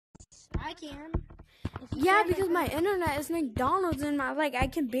I can. Yeah, because my internet is McDonald's and I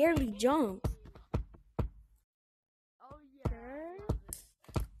can barely jump. Oh yeah.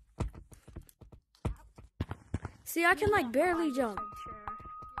 See, I can barely jump.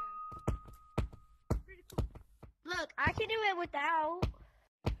 Look, I can do it without.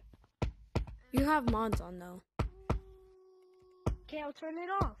 You have mods on though. Okay, I'll turn it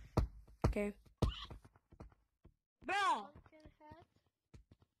off. Okay. Bro!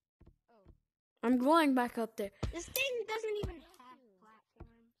 I'm going back up there. This thing doesn't even have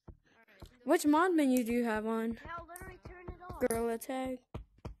platforms. Which mod menu do you have on? Now literally turn it off. Gorilla tag.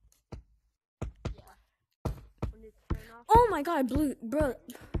 Yeah. When you turn off, Oh my god, blue, bro.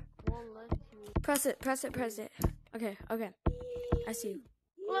 won't let you. Press it. Okay. I see you.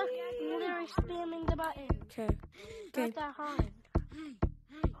 Look, I'm literally spamming the button. Okay. Not that hard.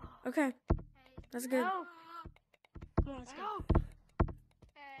 Okay. That's good. Oh. Come on, let's go.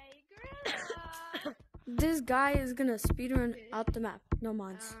 Hey, girl. This guy is gonna speedrun out the map. No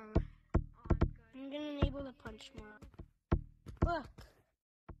mods. I'm gonna enable the punch mod. Look.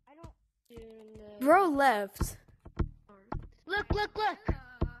 I don't. Bro left. Look. Look.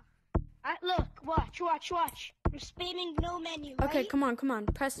 Watch. I'm spamming no menu. Right? Okay, come on.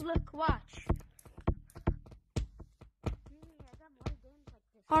 Press. Look, watch.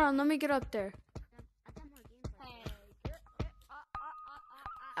 Hold on, let me get up there.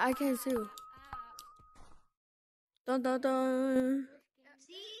 I can too. Dun.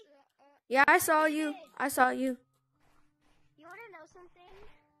 See? Yeah, I saw you. You wanna know something?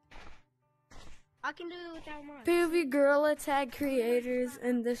 I can do it without mods. POV Gorilla Tag creators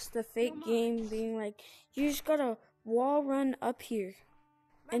and the fake game being like, you just gotta wall run up here.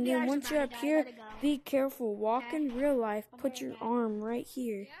 And then once you're up here, be careful. Walk in real life. Put your arm right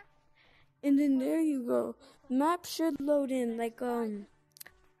here. And then there you go. Map should load in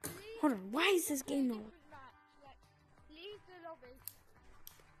hold on. Why is this game not?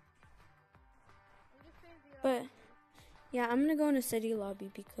 But yeah, I'm gonna go in a city lobby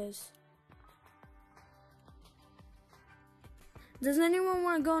because. Does anyone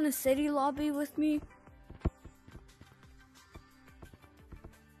want to go in a city lobby with me?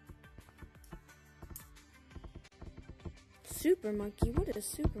 Super monkey? What is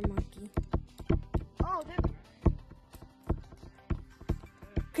super monkey? Oh, there.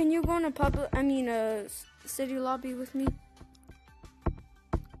 Can you go in a city lobby with me?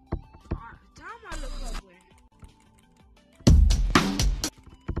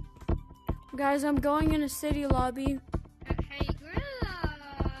 Guys, I'm going in a city lobby. Hey, girl.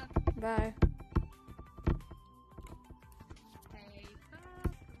 Bye.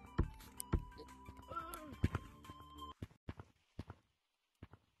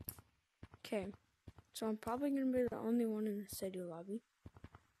 Okay, so I'm probably going to be the only one in the city lobby.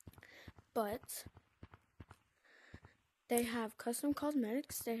 But they have custom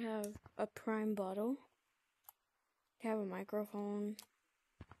cosmetics. They have a prime bottle. They have a microphone.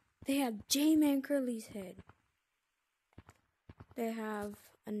 They have J-Man Curly's head. They have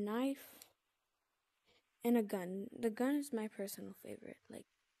a knife and a gun. The gun is my personal favorite.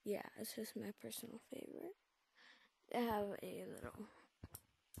 Yeah, it's just my personal favorite. They have a little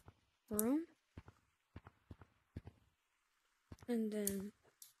room. And then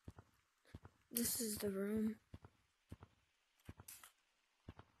this is the room.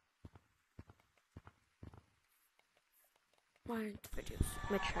 Why aren't the videos?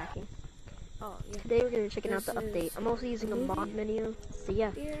 My tracking. Oh, yeah. Today we're going to be checking out the update. I'm also using a mod menu. So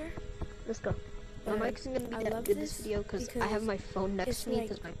yeah, let's go. My mic's going to be that good this video because I have my phone next to me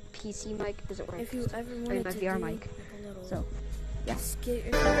because my PC mic isn't working. If you ever wanted my to VR do mic. So, yeah. Get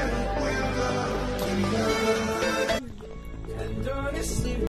your